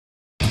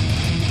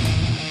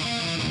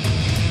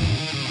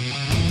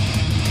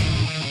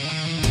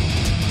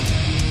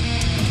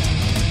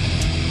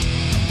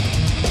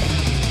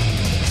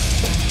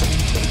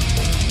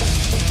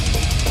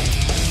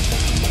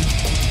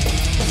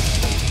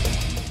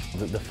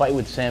The fight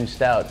with Sam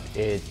Stout,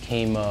 it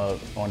came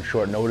on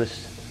short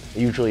notice. I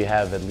usually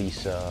have at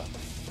least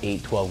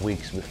 8, 12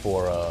 weeks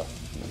before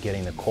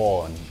getting the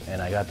call,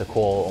 and I got the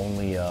call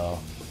only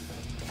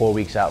 4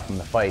 weeks out from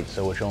the fight,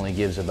 so which only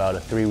gives about a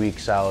 3-week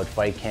solid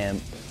fight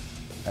camp,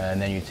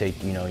 and then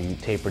you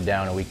taper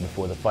down a week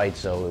before the fight,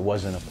 so it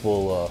wasn't a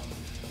full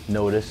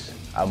notice.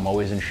 I'm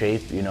always in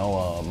shape,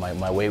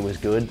 my weight was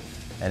good,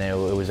 and it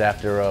was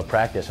after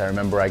practice. I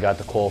remember I got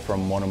the call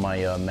from one of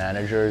my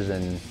managers,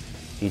 and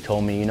he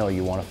told me,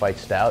 you want to fight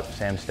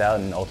Sam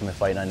Stout, in Ultimate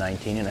Fight Night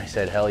 19, and I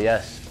said, hell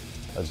yes,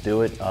 let's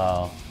do it.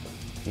 I'm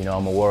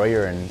a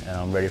warrior, and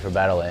I'm ready for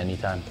battle at any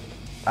time.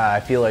 I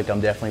feel like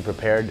I'm definitely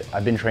prepared.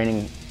 I've been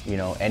training,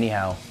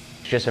 anyhow.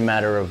 It's just a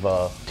matter of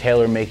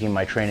tailor-making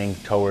my training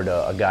toward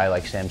a guy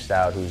like Sam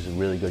Stout, who's a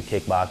really good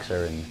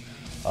kickboxer,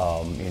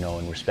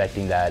 and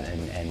respecting that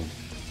and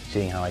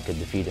seeing how I could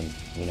defeat him.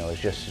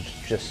 It's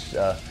just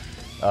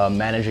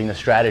managing the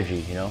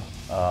strategy,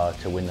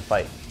 to win the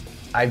fight.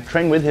 I've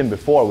trained with him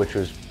before, which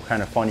was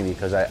kind of funny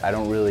because I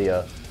don't really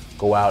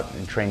go out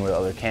and train with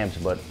other camps,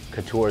 but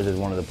Couture's is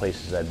one of the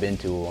places I've been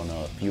to on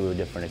a few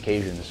different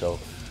occasions. So,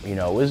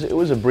 it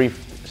was a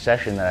brief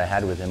session that I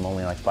had with him,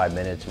 only like 5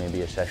 minutes,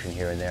 maybe a session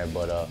here and there.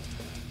 But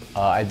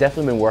I've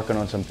definitely been working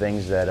on some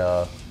things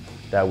that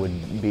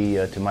would be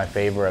to my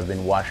favor. I've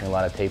been watching a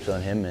lot of tapes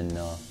on him, and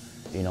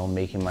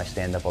making my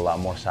stand-up a lot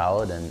more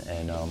solid,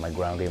 and my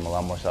ground game a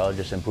lot more solid,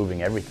 just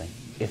improving everything.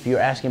 If you're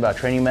asking about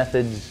training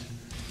methods,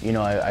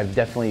 I've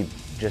definitely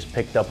just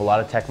picked up a lot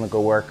of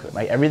technical work.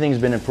 Everything's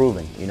been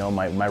improving.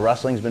 My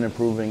wrestling's been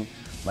improving,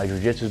 my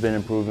jiu-jitsu's been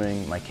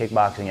improving, my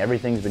kickboxing,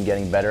 everything's been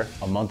getting better.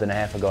 A month and a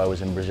half ago, I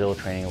was in Brazil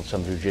training with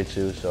some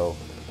jiu-jitsu, so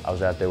I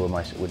was out there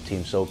with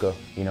Team Soca.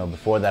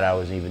 Before that, I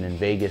was even in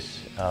Vegas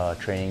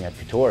training at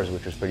Couture's,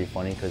 which was pretty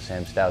funny because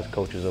Sam Stout's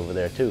coach is over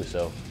there too.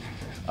 So,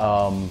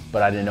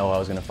 but I didn't know I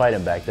was going to fight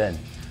him back then.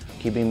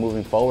 Keeping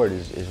moving forward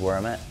is where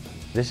I'm at.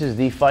 This is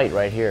the fight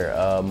right here.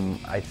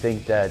 I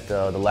think that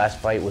the last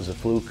fight was a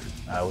fluke.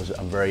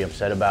 I'm very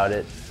upset about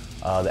it.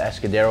 The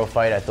Escudero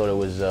fight, I thought it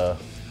was.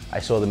 I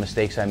saw the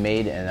mistakes I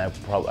made, and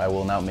I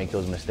will not make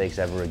those mistakes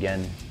ever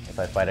again. If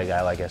I fight a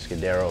guy like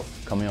Escudero,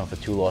 coming off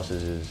of 2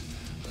 losses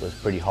was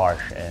pretty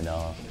harsh. And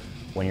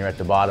when you're at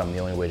the bottom, the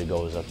only way to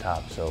go is up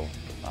top. So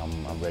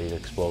I'm ready to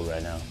explode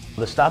right now.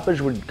 The stoppage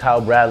with Kyle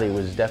Bradley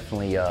was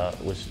definitely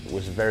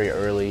was very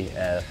early.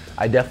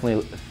 I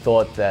definitely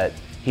thought that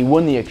he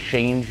won the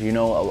exchange.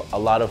 A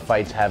lot of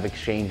fights have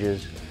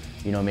exchanges.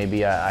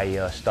 Maybe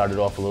I started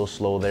off a little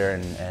slow there,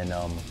 and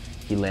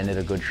he landed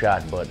a good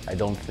shot, but I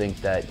don't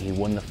think that he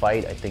won the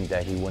fight. I think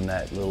that he won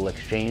that little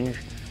exchange,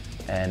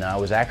 and I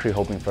was actually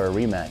hoping for a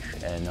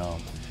rematch. And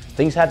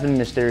things happen in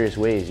mysterious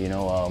ways.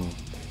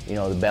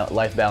 The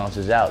life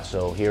balances out.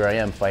 So here I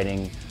am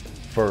fighting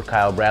for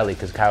Kyle Bradley,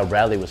 because Kyle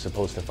Bradley was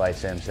supposed to fight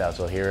Sam Stout.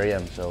 So here I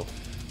am. So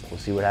we'll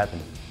see what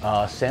happens.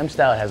 Sam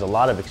Stout has a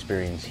lot of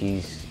experience.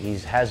 He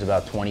has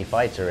about 20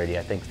 fights already.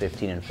 I think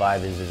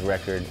 15-5 is his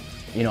record.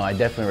 I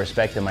definitely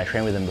respect him. I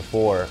trained with him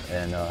before,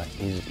 and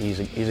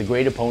he's a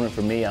great opponent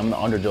for me. I'm the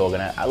underdog,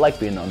 and I like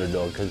being the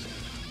underdog because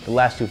the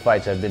last 2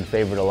 fights I've been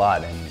favored a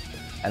lot,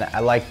 and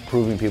I like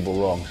proving people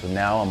wrong. So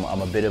now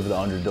I'm a bit of the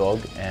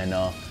underdog, and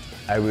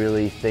I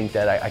really think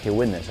that I can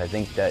win this. I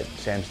think that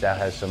Sam Stout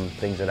has some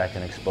things that I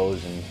can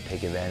expose and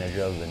take advantage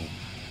of, and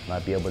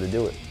might be able to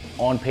do it.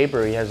 On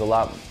paper, he has a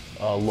lot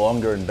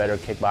longer and better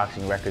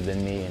kickboxing record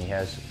than me, and he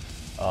has,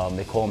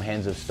 they call him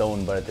Hands of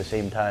Stone, but at the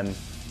same time,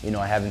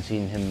 I haven't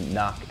seen him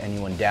knock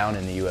anyone down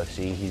in the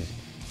UFC.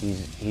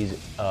 He's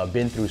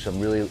been through some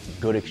really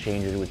good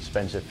exchanges with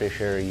Spencer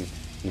Fisher. He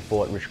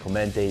fought Rich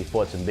Clemente. He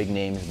fought some big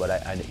names,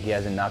 but he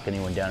hasn't knocked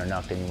anyone down or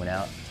knocked anyone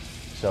out.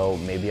 So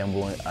maybe I'm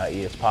willing.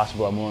 It's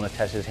possible I'm willing to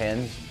test his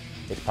hands.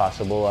 It's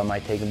possible I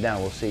might take him down.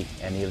 We'll see.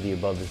 Any of the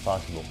above is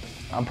possible.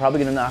 I'm probably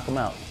going to knock him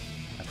out.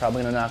 I'm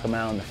probably going to knock him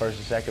out in the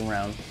 1st or 2nd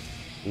round.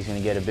 He's going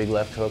to get a big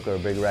left hook or a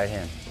big right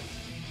hand.